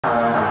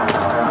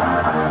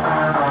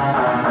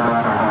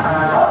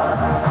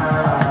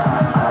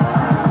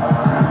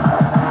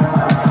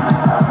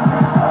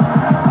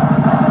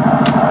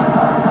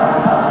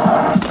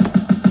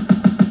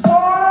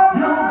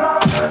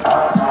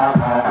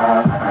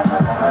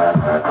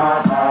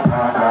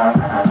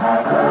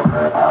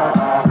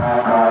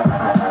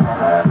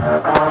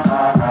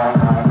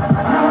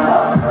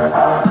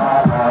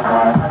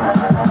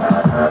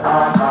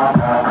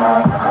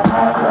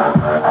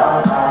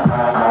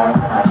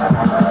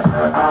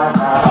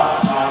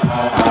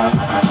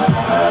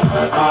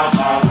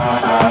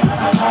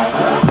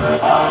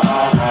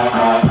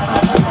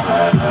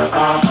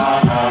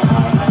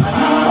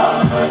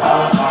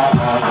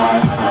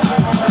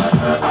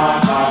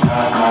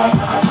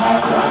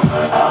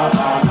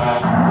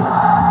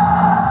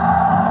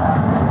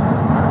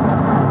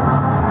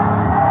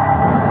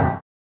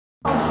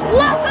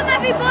Welcome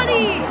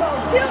everybody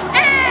to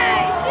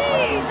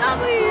ACW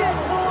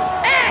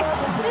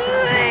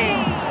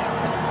Extreme!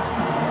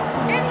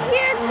 And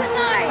here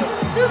tonight,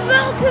 the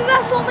road to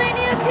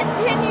WrestleMania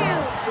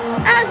continues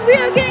as we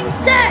are getting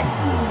set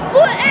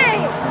for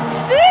a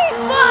street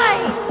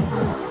fight!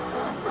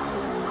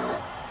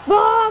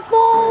 The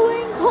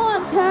following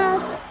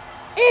contest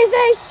is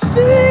a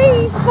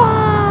street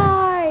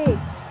fight!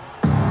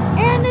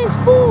 And is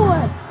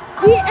for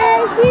the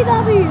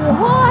ACW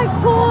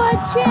Hardcore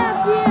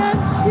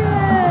Championship.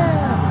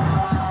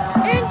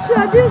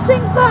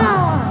 Introducing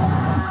first,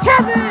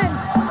 Kevin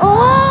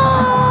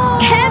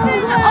Owens.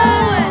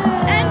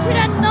 Entered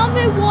at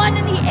 #1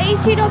 in the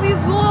ACW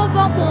Royal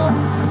Rumble.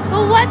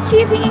 But let's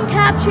see if he can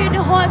capture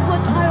the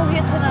Hardcore title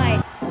here tonight.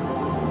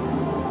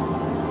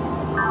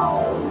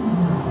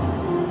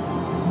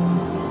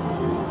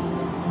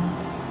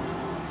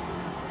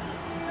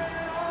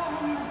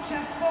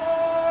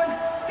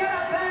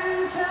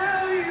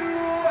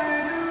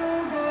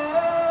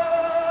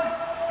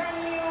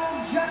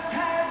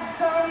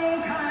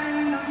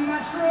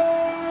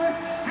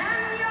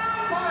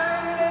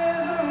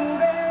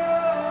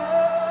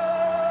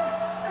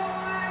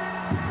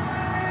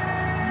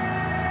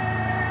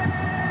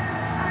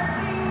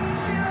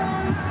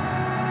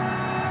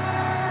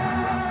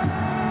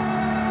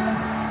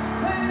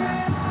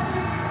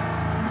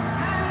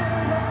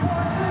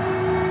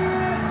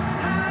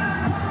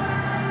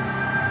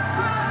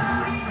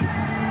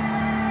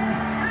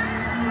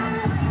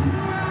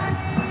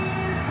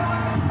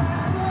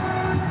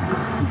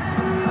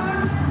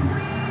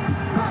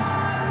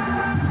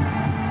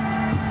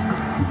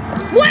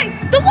 Wait!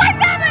 The White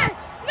Rabbit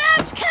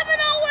grabs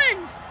Kevin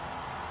Owens!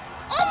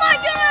 Oh my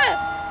goodness!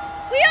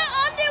 We are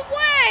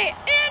underway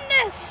in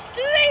this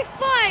street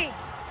fight!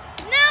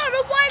 Now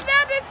the White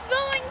Rabbit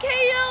throwing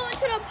KO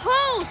into the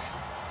post!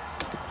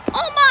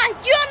 Oh my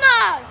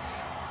goodness!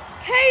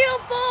 KO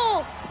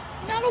falls!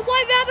 Now the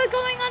White Rabbit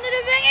going under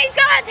the ring. He's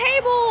got a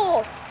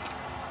table!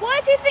 What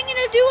is he thinking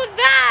to do with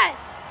that?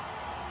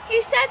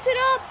 He sets it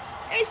up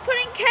and he's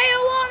putting KO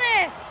on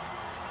it!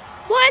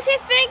 What is he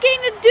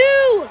thinking to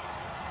do?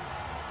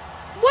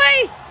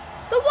 Wait!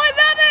 The White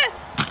Rabbit!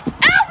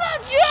 Elbow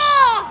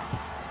drop!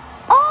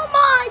 Oh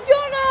my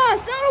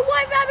goodness! Now the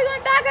White Rabbit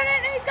going back on it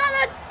and he's got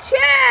a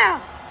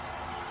chair!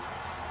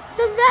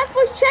 The ref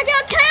was checking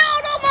out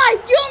KO! Oh my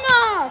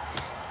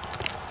goodness!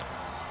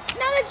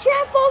 Now the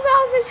chair falls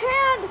out of his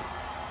hand!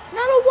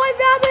 Now the White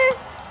Rabbit!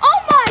 Oh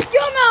my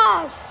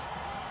goodness!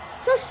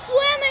 Just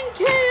slamming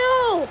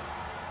KO!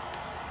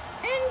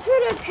 Into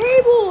the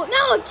table!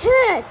 Now a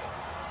kick!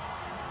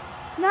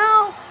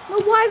 Now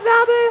the White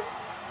Rabbit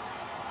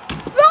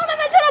thrown him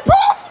into the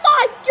post!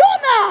 My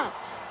goodness!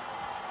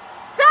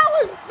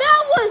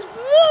 That was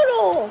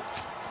brutal!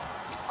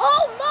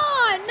 Oh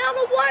my! Now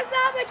the White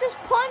Rabbit just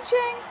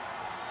punching.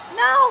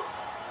 Now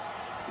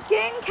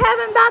getting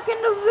Kevin back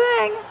in the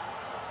ring.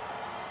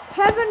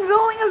 Kevin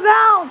rolling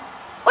around.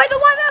 Wait, the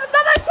White Rabbit's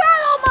got the chair!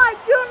 Oh my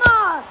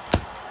goodness!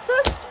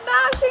 Just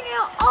smashing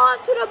it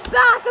onto the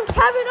back of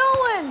Kevin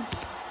Owens.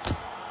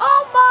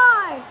 Oh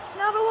my!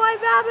 Now the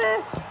White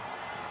Rabbit.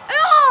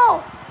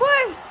 Oh!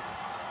 Wait!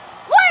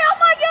 Wait, oh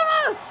my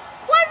goodness!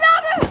 White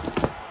Rabbit!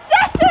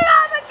 Sister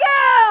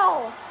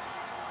Abigail!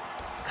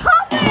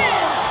 Come in!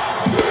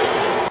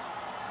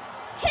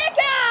 Kick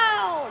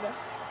out!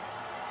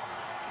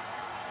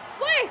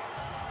 Wait!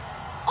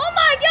 Oh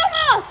my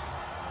goodness!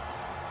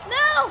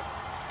 Now!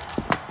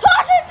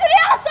 Toss him to the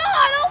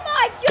outside! Oh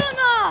my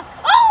goodness!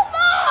 Oh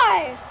my!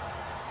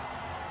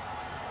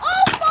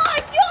 Oh my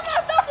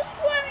goodness! That's just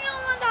slamming him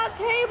on that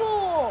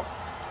table!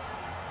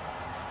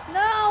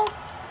 Now!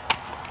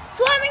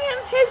 Slamming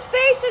his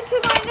face into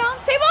my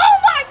announce table. Oh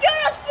my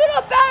goodness, through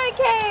the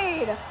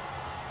barricade!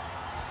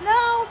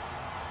 No.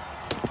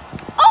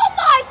 Oh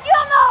my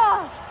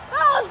goodness!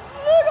 That was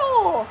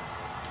brutal!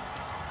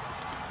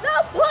 Now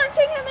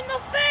punching him in the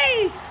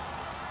face!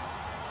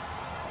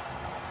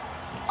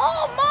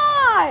 Oh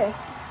my!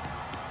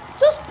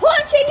 Just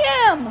punching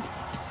him!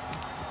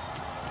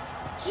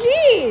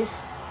 Jeez!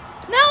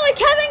 Now when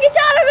Kevin gets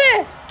out of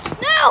it!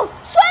 Now!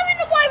 Slamming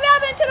the White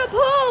Rabbit into the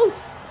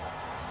post!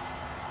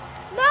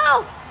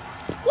 No!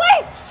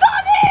 Wait!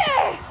 Stop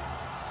here!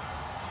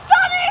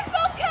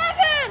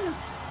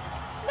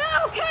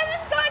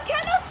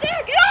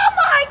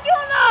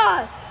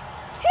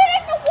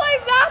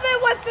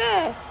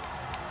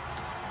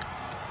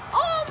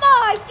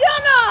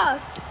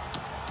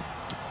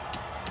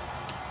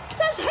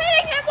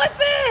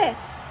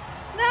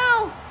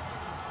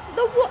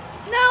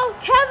 Now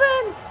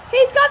Kevin,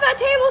 he's got that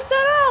table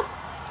set up.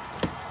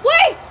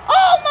 Wait!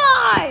 Oh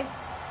my!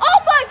 Oh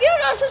my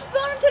goodness! Just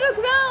thrown him to the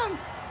ground.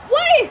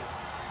 Wait!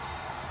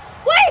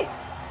 Wait!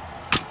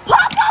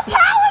 Pop a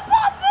power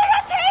bomb through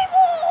the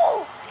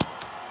table!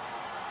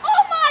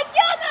 Oh my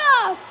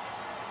goodness!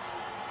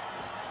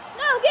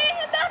 Now getting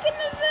him back in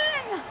the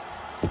ring.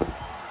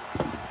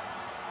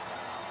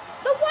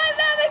 The White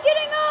Rabbit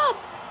getting up.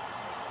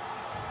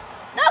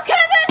 Now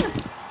Kevin!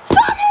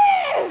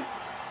 Sonny!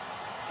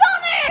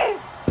 Sonny!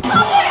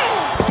 Come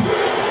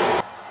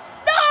here!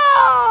 No!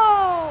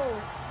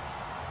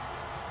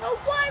 The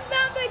White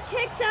Rabbit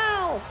kicks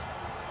out.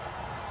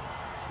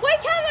 Wait,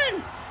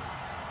 Kevin!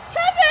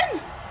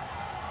 Kevin!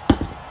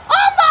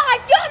 Oh my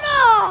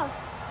goodness!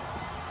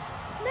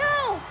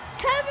 No,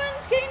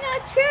 Kevin's getting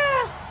that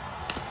chair.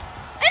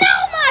 And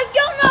oh my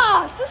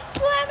goodness! Just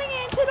slamming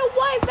it into the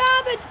White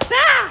Rabbit's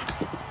back.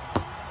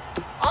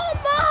 Oh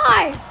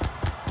my!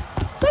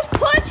 Just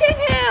punching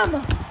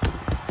him.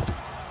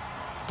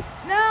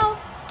 Now,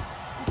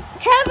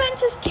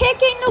 Kevin's just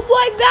kicking the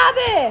White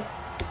Rabbit.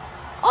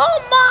 Oh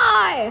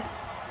my!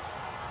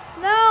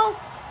 Now,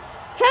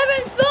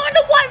 Kevin's throwing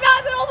the White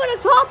Rabbit over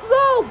the top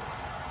rope.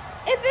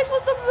 If this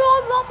was the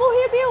Royal Rumble,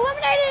 he'd be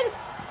eliminated.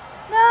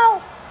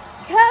 Now,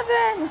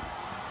 Kevin.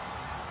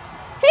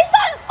 He's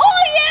got,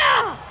 oh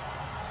yeah!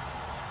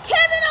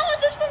 Kevin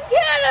Owens is from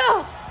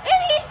Canada, and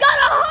he's got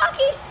a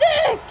hockey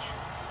stick.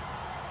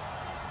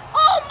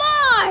 Oh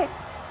my!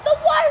 The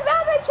White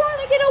Rabbit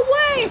trying to get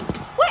away.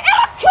 Wait, and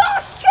a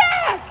cross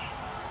check!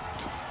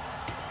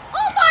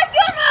 Oh my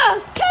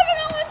goodness! Kevin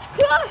Owens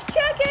cross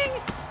checking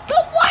the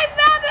White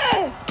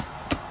Rabbit.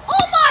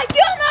 Oh my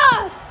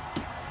goodness!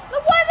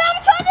 The White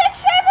Rabbit trying to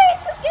escape it.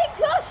 He's just getting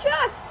cross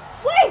checked.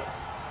 Wait!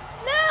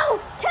 Now,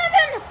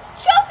 Kevin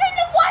choking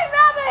the White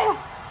Rabbit.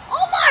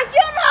 Oh my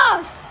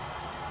goodness!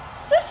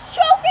 Just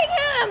choking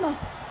him.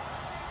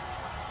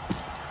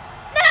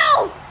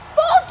 Now,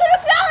 falls to the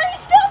ground and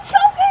he's still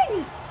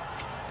choking.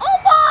 Oh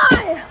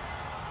my!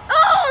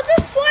 Oh,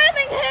 just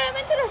slamming him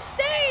into the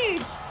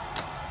stage.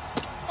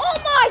 Oh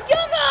my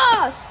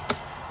goodness!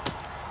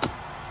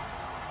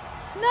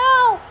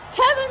 Now,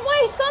 Kevin,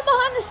 wait, he's gone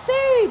behind the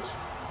stage.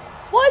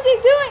 What is he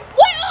doing?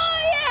 Wait, oh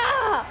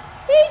yeah!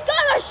 He's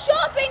got a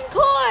shopping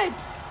cart.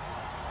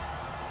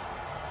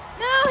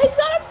 Now, he's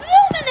got a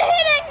broom and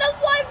hitting the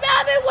White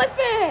Rabbit with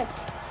it.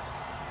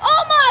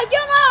 Oh my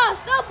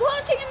goodness! Now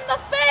punching him in the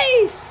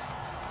face.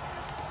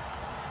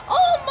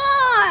 Oh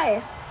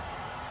my!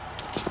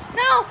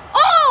 Now,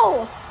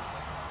 oh!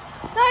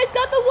 Now he's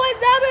got the White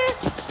Rabbit,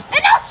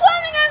 and now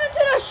slamming him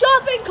into the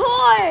shopping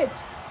cart.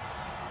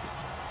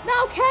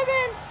 Now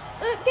Kevin,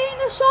 getting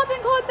the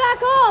shopping cart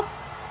back up.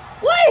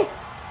 Wait!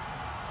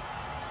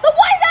 The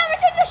White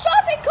Rabbit's in the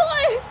shopping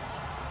cart.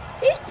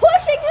 He's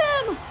pushing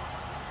him.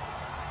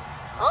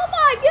 Oh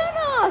my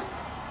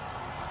goodness!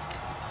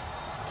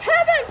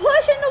 Kevin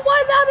pushing the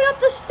White Rabbit up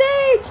the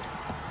stage.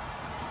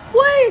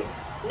 Wait,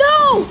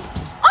 no!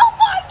 Oh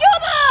my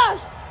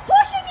goodness!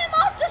 Pushing him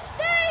off the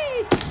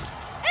stage!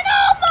 And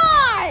oh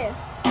my!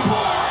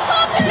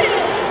 Come in!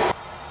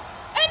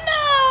 And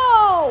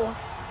no!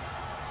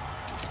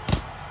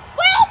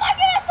 Wait, oh my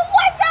goodness, the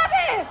White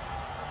Rabbit!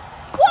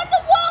 What in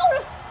the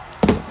world?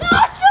 No,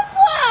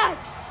 suplex!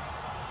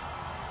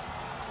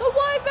 The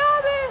White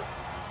Rabbit!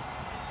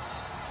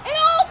 And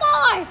oh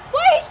my!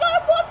 Wait, he's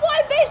got a Broadway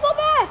baseball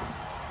bat!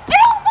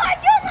 And oh my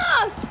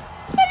goodness!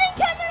 Hitting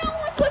Kevin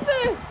Owens with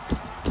it!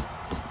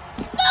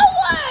 No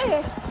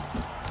way!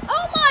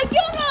 Oh my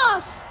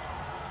goodness!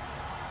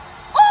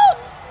 Oh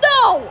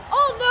no!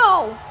 Oh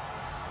no!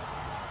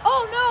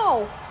 Oh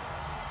no!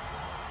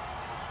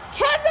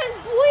 Kevin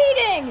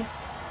bleeding!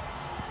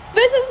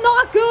 This is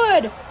not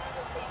good!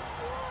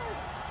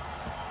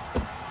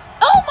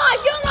 Oh my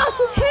goodness!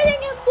 He's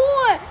hitting him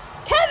more!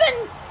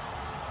 Kevin!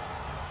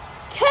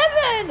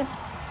 Kevin!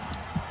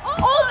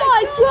 Oh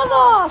my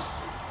goodness!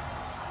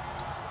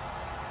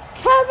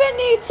 Kevin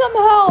needs some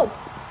help!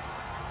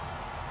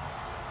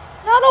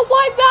 Now the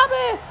White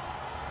Rabbit!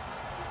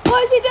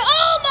 What is he doing?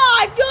 Oh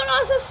my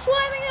goodness! Just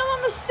slamming him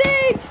on the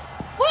stage!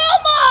 Where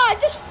am I?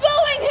 Just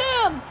throwing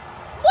him!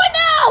 What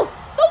now?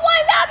 The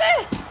White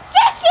Rabbit!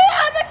 Sister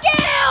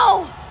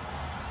Abigail!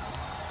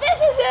 This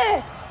is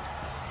it!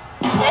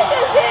 This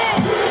is it!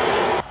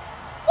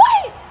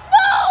 Wait!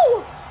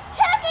 No!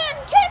 Kevin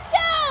kicks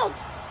out!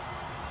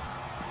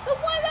 The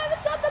White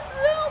Rabbit's got the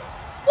broom!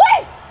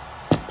 Wait!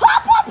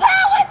 Pop a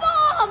power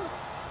bomb!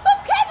 From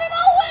Kevin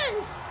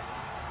Owens!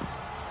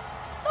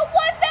 The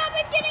White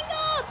Rabbit getting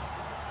up!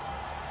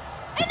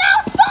 And now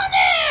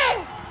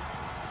Sonny!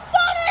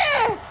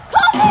 Sonny!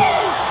 Come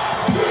in!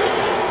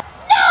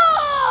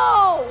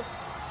 No!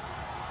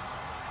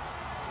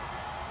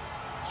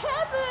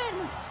 Kevin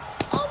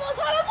almost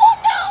had a one.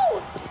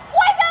 No!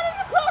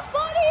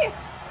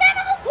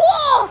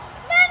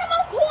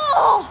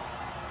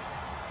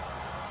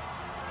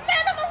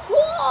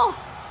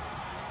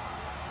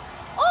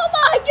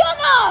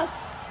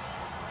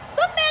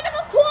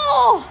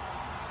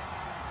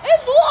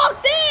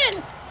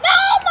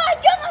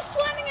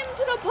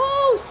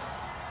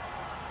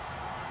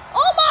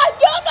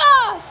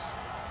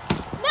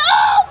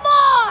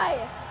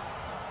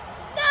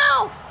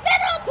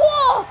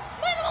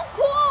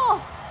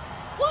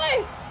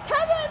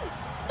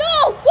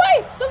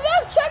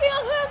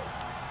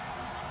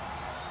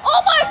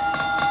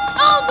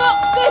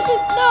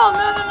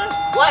 no.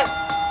 What?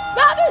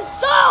 Rabbit,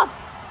 stop!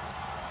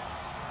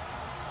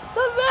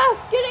 The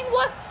ref getting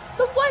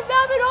the white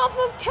rabbit off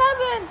of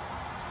Kevin.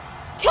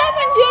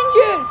 Kevin's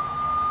injured.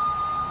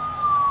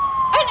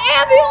 An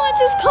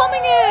ambulance is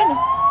coming in.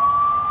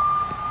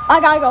 I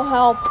gotta go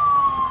help.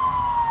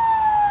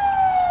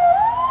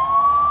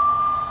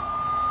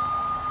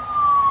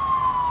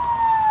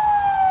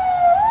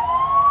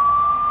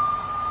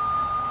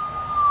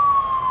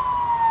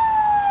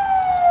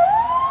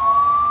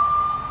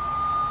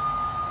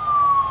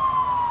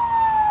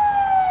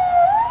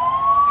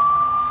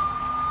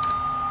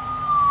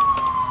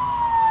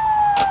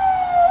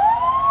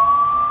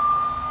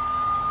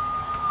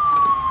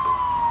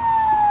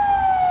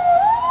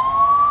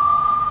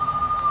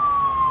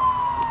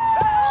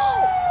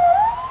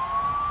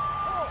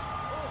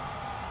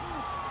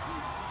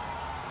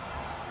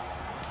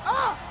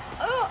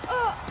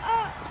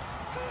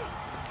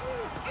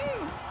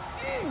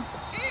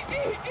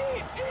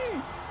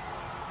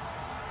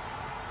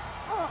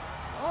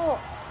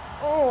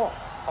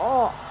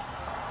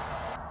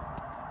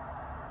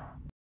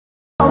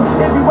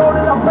 If you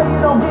rollin', I pray you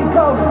don't get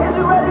cold. Is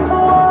you ready for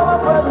war, my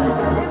brother?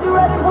 Is you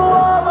ready for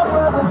war, my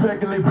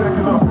brother?